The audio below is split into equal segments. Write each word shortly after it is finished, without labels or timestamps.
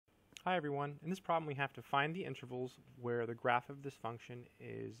Hi everyone. In this problem we have to find the intervals where the graph of this function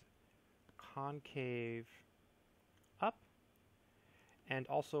is concave up and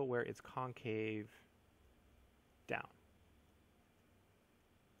also where it's concave down.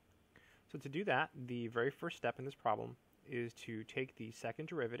 So to do that, the very first step in this problem is to take the second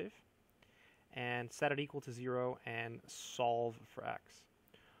derivative and set it equal to 0 and solve for x.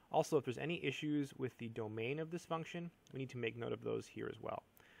 Also, if there's any issues with the domain of this function, we need to make note of those here as well.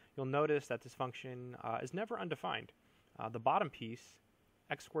 You'll notice that this function is never undefined. The bottom piece,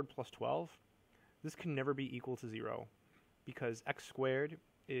 x squared plus 12, this can never be equal to 0 because x squared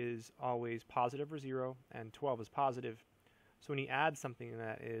is always positive or 0 and 12 is positive. So when you add something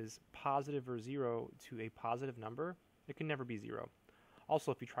that is positive or 0 to a positive number, it can never be 0.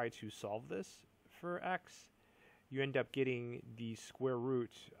 Also, if you try to solve this for x, you end up getting the square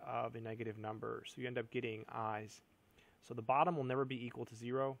root of a negative number. So you end up getting i's. So the bottom will never be equal to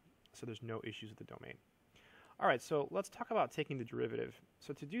 0, so there's no issues with the domain. All right, so let's talk about taking the derivative.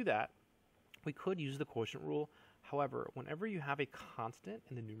 So to do that, we could use the quotient rule. However, whenever you have a constant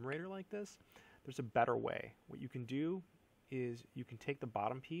in the numerator like this, there's a better way. What you can do is you can take the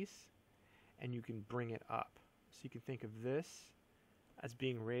bottom piece and you can bring it up. So you can think of this as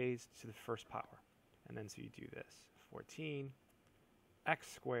being raised to the first power. And then so you do this, 14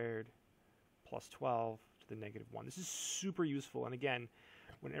 x squared plus 12 to the negative 1. This is super useful. And again,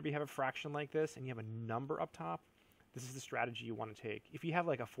 whenever you have a fraction like this and you have a number up top, this is the strategy you want to take. If you have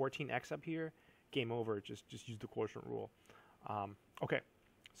like a 14x up here, game over. Just use the quotient rule. Okay,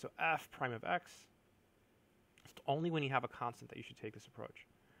 so f prime of x, it's only when you have a constant that you should take this approach.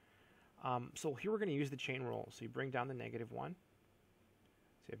 So here we're going to use the chain rule. So you bring down the negative 1.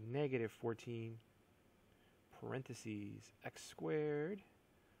 So you have negative 14 parentheses x squared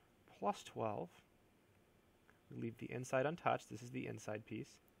plus 12. We leave the inside untouched. This is the inside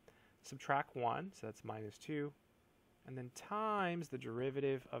piece. Subtract 1, so that's minus 2. And then times the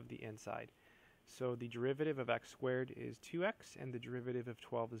derivative of the inside. So the derivative of x squared is 2x, and the derivative of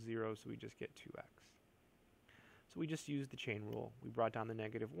 12 is 0, so we just get 2x. So we just used the chain rule. We brought down the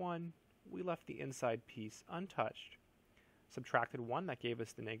negative 1. We left the inside piece untouched. Subtracted 1, that gave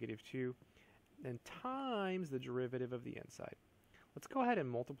us the negative 2. Then times the derivative of the inside. Let's go ahead and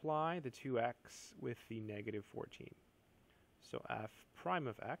multiply the 2x with the negative 14. So f prime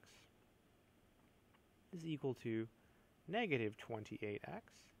of x is equal to negative 28x. Then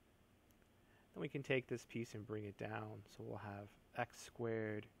we can take this piece and bring it down. So we'll have x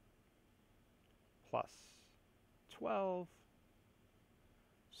squared plus 12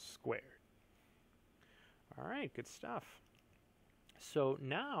 squared. All right, good stuff. So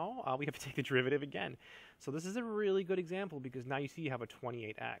now we have to take the derivative again. So this is a really good example because now you see you have a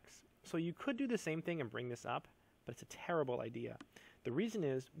 28x. So you could do the same thing and bring this up, but it's a terrible idea. The reason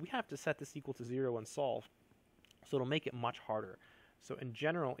is we have to set this equal to 0 and solve, so it'll make it much harder. So in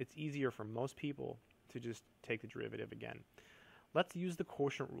general, it's easier for most people to just take the derivative again. Let's use the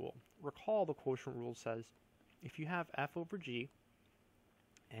quotient rule. Recall the quotient rule says if you have f over g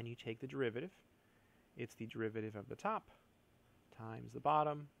and you take the derivative, it's the derivative of the top times the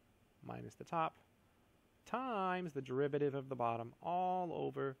bottom minus the top times the derivative of the bottom all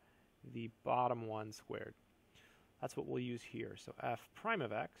over the bottom 1 squared. That's what we'll use here. So f prime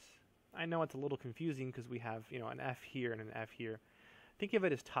of x, I know it's a little confusing because we have an f here and an f here. Think of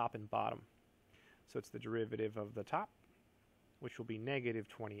it as top and bottom. So it's the derivative of the top, which will be negative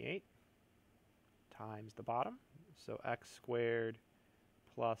 28 times the bottom. So x squared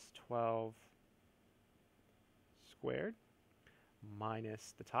plus 12 squared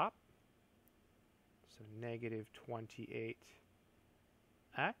minus the top, so negative 28x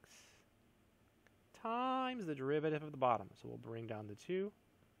times the derivative of the bottom. So we'll bring down the 2.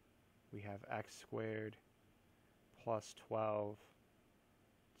 We have x squared plus 12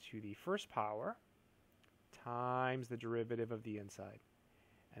 to the first power times the derivative of the inside.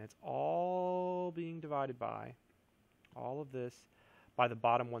 And it's all being divided by all of this by the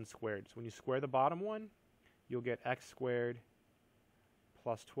bottom 1 squared. So when you square the bottom one, you'll get x squared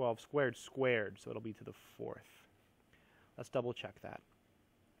plus 12 squared, so it'll be to the 4th. Let's double check that.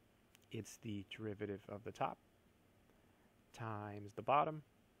 It's the derivative of the top times the bottom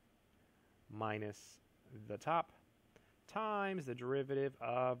minus the top times the derivative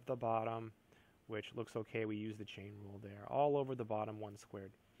of the bottom, which looks okay. We use the chain rule there, all over the bottom 1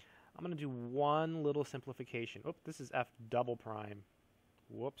 squared. I'm going to do one little simplification. Oh, this is f double prime.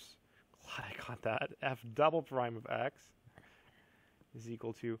 Whoops. Glad I got that. F double prime of x is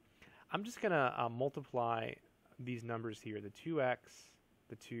equal to, I'm just going to multiply these numbers here, the 2x,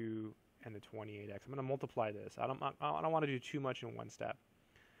 the 2, and the 28x. I'm going to multiply this. I don't want to do too much in one step.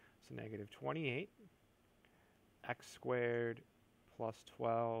 So negative 28 x squared plus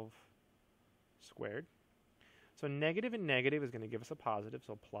 12 squared. So negative and negative is going to give us a positive,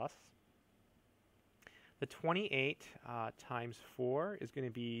 so plus. The 28 times 4 is going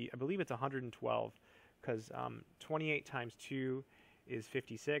to be, I believe it's 112, because 28 times 2 is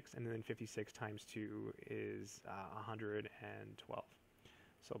 56, and then 56 times 2 is 112.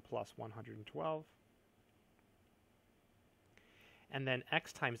 So plus 112. And then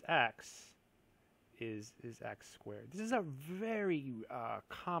x times x is x squared. This is a very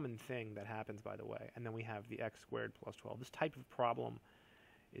common thing that happens, by the way. And then we have the x squared plus 12. This type of problem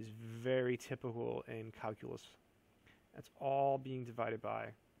is very typical in calculus. That's all being divided by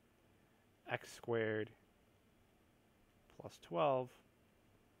x squared plus 12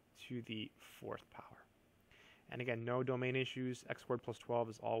 to the 4th power. And again, no domain issues. X squared plus 12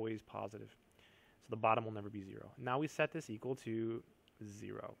 is always positive. So the bottom will never be 0. Now we set this equal to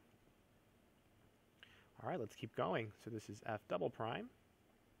 0. All right, let's keep going. So this is f double prime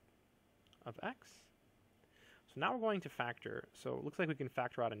of x. So now we're going to factor. So it looks like we can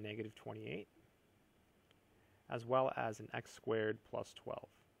factor out a negative 28 as well as an x squared plus 12.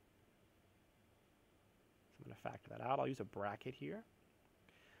 So I'm going to factor that out. I'll use a bracket here.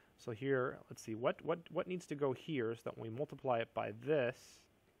 So here, let's see, what needs to go here so that when we multiply it by this,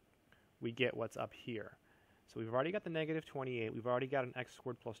 we get what's up here. So we've already got the negative 28. We've already got an x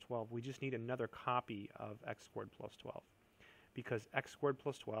squared plus 12. We just need another copy of x squared plus 12. Because x squared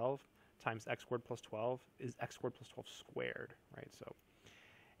plus 12 times x squared plus 12 is x squared plus 12 squared, right? So,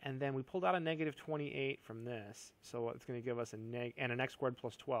 and then we pulled out a negative 28 from this. So it's going to give us and an x squared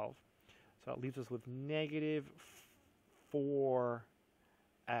plus 12. So it leaves us with negative 4x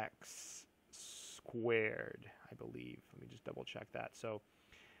squared, I believe. Let me just double check that. So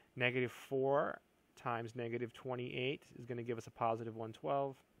negative 4 times negative 28 is going to give us a positive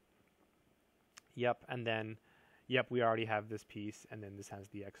 112. Yep, and then, yep, we already have this piece, and then this has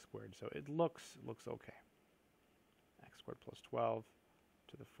the x squared. So it looks okay. X squared plus 12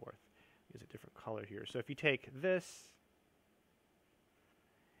 to the 4th. Use a different color here. So if you take this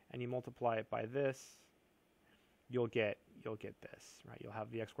and you multiply it by this, you'll get this, right? You'll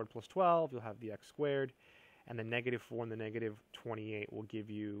have the x squared plus 12, you'll have the x squared, and the negative 4 and the negative 28 will give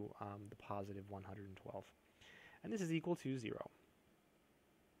you the positive 112. And this is equal to 0.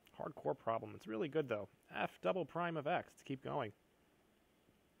 Hardcore problem. It's really good, though. F double prime of x. Let's keep going.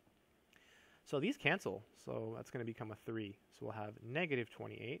 So these cancel, so that's going to become a 3. So we'll have negative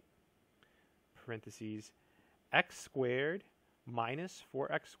 28, parentheses, x squared minus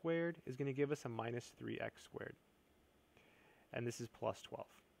 4x squared is going to give us a minus 3x squared. And this is plus 12.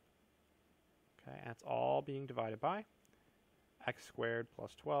 Okay, and it's all being divided by x squared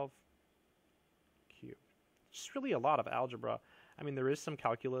plus 12 cubed. It's just really a lot of algebra. I mean, there is some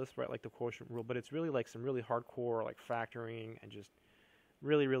calculus, right, like the quotient rule, but it's really like some really hardcore, like factoring and just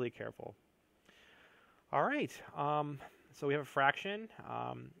really, really careful. All right, so we have a fraction.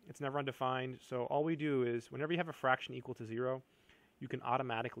 It's never undefined, so all we do is whenever you have a fraction equal to 0, you can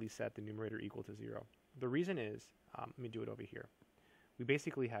automatically set the numerator equal to 0. The reason is, let me do it over here. We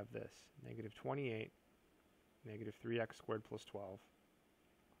basically have this, negative 28, negative 3x squared plus 12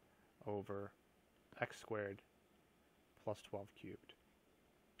 over x squared plus 12 cubed.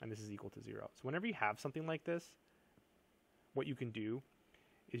 And this is equal to 0. So whenever you have something like this, what you can do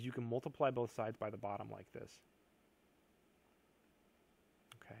is you can multiply both sides by the bottom like this.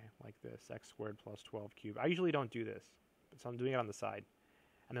 Okay, like this, x squared plus 12 cubed. I usually don't do this, so I'm doing it on the side.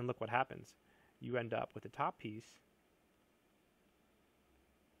 And then look what happens. You end up with the top piece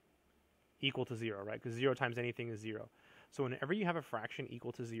equal to 0, right? Because 0 times anything is 0. So whenever you have a fraction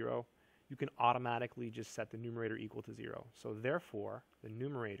equal to 0, you can automatically just set the numerator equal to 0. So therefore, the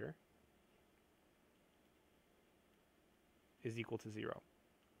numerator is equal to 0.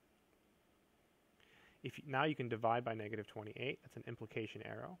 Now you can divide by negative 28. That's an implication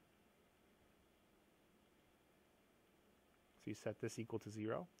arrow. So you set this equal to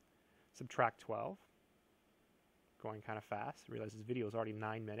 0. Subtract 12. Going kind of fast. Realize this video is already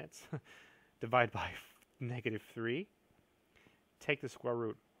 9 minutes. Divide by negative 3. Take the square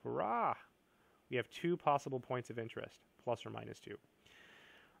root. Hurrah! We have 2 possible points of interest, plus or minus 2.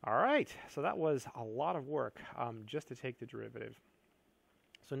 All right, so that was a lot of work just to take the derivative.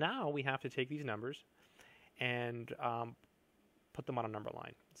 So now we have to take these numbers and put them on a number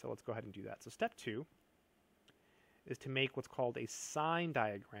line. So let's go ahead and do that. So step 2 is to make what's called a sine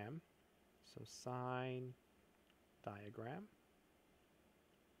diagram. So sine diagram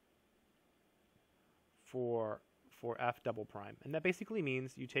for f double prime. And that basically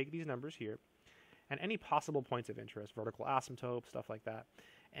means you take these numbers here and any possible points of interest, vertical asymptote, stuff like that,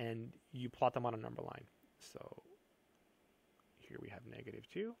 and you plot them on a number line. So here we have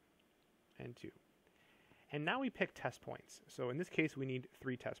 -2 and 2. And now we pick test points. So in this case, we need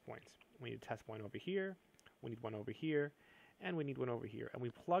 3 test points. We need a test point over here, we need one over here, and we need one over here. And we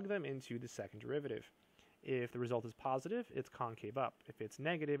plug them into the second derivative. If the result is positive, it's concave up. If it's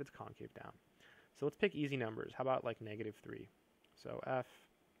negative, it's concave down. So let's pick easy numbers. How about like -3? So f,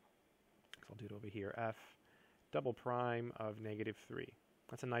 I'll do it over here, f double prime of -3.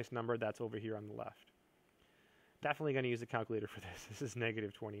 That's a nice number. That's over here on the left. Definitely going to use the calculator for this. This is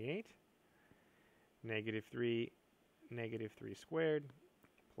 -28, -3 squared,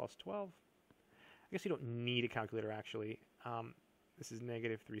 plus 12. I guess you don't need a calculator, actually. This is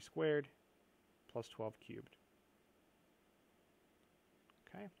 -3 squared, plus 12 cubed.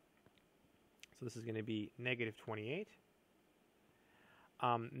 Okay. So this is going to be -28.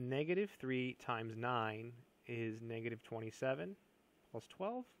 -3 times 9 is -27 plus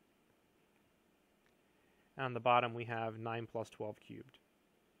 12. And on the bottom we have 9 plus 12 cubed.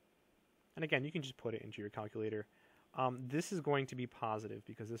 And again, you can just put it into your calculator. This is going to be positive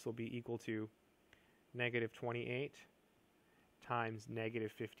because this will be equal to -28 times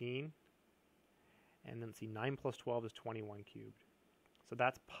 -15. And then let's see, 9 plus 12 is 21 cubed. So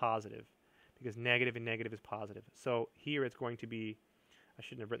that's positive because negative and negative is positive. So here it's going to be, I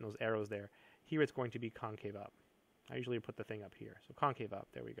shouldn't have written those arrows there. Here it's going to be concave up. I usually put the thing up here. So concave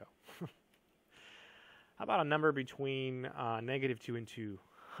up, there we go. How about a number between -2 and 2?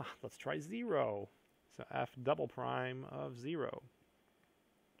 Let's try 0. So f double prime of 0.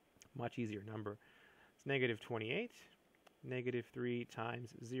 Much easier number. It's -28, -3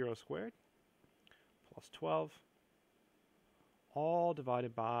 times 0 squared, plus 12, all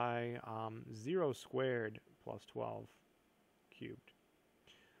divided by 0 squared plus 12 cubed.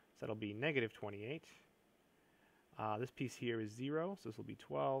 So that'll be -28. This piece here is 0, so this will be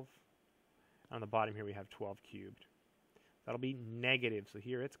 12. On the bottom here we have 12 cubed. That'll be negative, so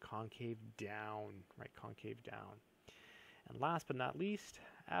here it's concave down, right? Concave down. And last but not least,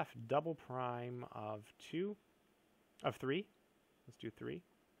 f double prime of 3. Let's do 3.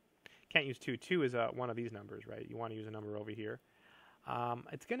 Can't use 2. 2 is one of these numbers, right? You want to use a number over here.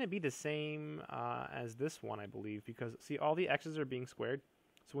 It's going to be the same as this one, I believe, because, see, all the x's are being squared.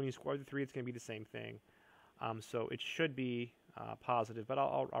 So when you square the 3, it's going to be the same thing. So it should be positive, but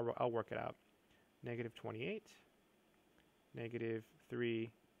I'll work it out. -28,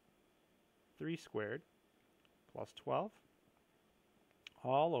 -3 squared, plus 12,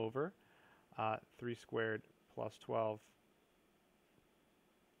 all over 3 squared plus 12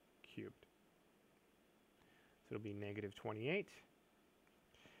 cubed. So it'll be -28,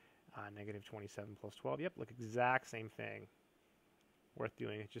 -27 plus 12. Yep, look, exact same thing. Worth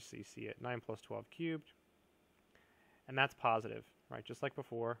doing it just so you see it. 9 plus 12 cubed. And that's positive, right? Just like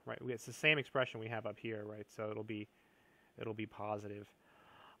before, right? It's the same expression we have up here, right? So it'll be positive.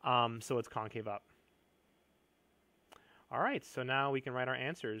 So it's concave up. All right, so now we can write our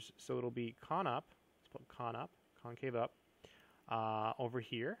answers. So it'll be con up. Let's put con up, concave up, over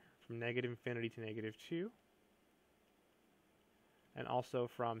here from -infinity to -2, and also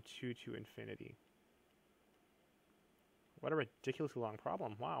from 2 to infinity. What a ridiculously long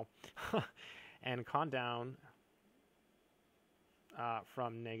problem! Wow. And con down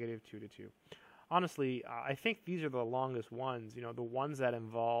from -2 to 2. Honestly, I think these are the longest ones, you know, the ones that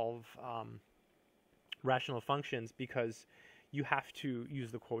involve rational functions, because you have to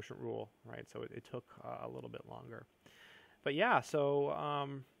use the quotient rule, right? So it took a little bit longer. But yeah,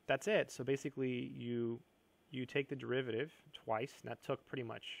 so that's it. So basically you take the derivative twice, and that took pretty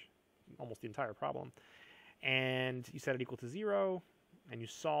much almost the entire problem. And you set it equal to 0, and you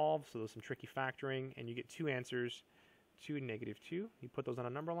solve, so there's some tricky factoring, and you get 2 answers, 2 and -2. You put those on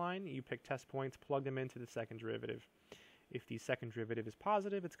a number line, you pick test points, plug them into the second derivative. If the second derivative is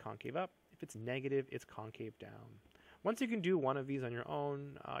positive, it's concave up. If it's negative, it's concave down. Once you can do one of these on your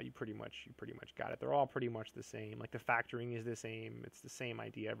own, you pretty much got it. They're all pretty much the same. Like the factoring is the same. It's the same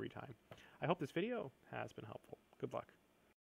idea every time. I hope this video has been helpful. Good luck.